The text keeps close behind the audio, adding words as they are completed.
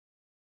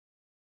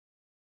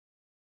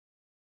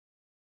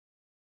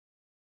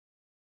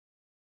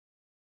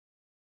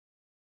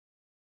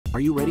Are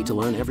you ready to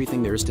learn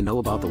everything there is to know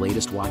about the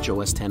latest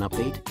WatchOS 10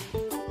 update?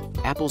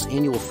 Apple's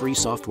annual free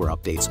software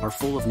updates are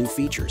full of new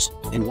features,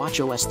 and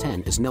WatchOS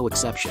 10 is no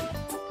exception.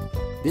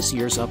 This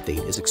year's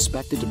update is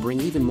expected to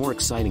bring even more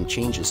exciting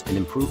changes and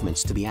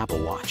improvements to the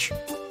Apple Watch.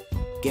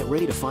 Get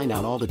ready to find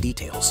out all the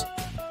details.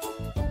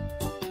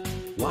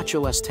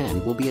 WatchOS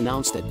 10 will be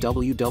announced at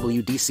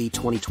WWDC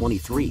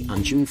 2023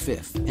 on June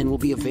 5th and will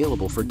be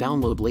available for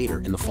download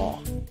later in the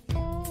fall.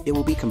 It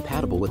will be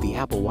compatible with the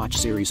Apple Watch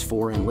Series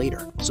 4 and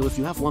later, so if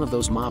you have one of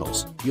those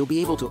models, you'll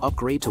be able to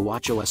upgrade to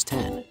WatchOS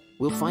 10.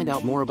 We'll find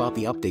out more about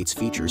the update's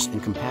features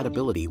and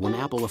compatibility when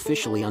Apple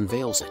officially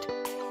unveils it.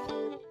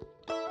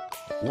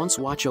 Once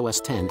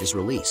WatchOS 10 is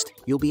released,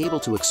 you'll be able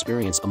to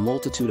experience a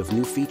multitude of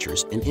new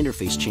features and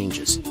interface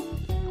changes.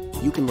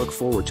 You can look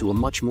forward to a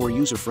much more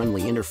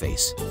user-friendly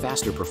interface,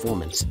 faster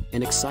performance,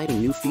 and exciting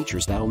new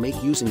features that'll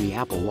make using the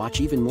Apple Watch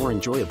even more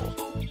enjoyable.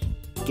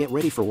 Get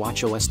ready for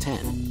WatchOS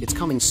 10, it's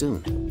coming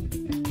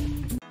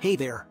soon. Hey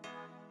there!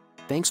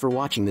 Thanks for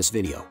watching this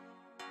video.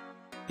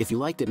 If you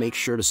liked it, make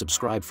sure to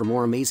subscribe for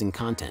more amazing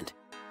content.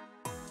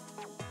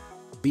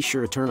 Be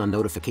sure to turn on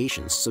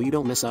notifications so you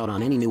don't miss out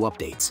on any new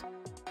updates.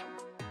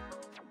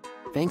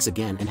 Thanks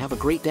again and have a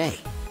great day!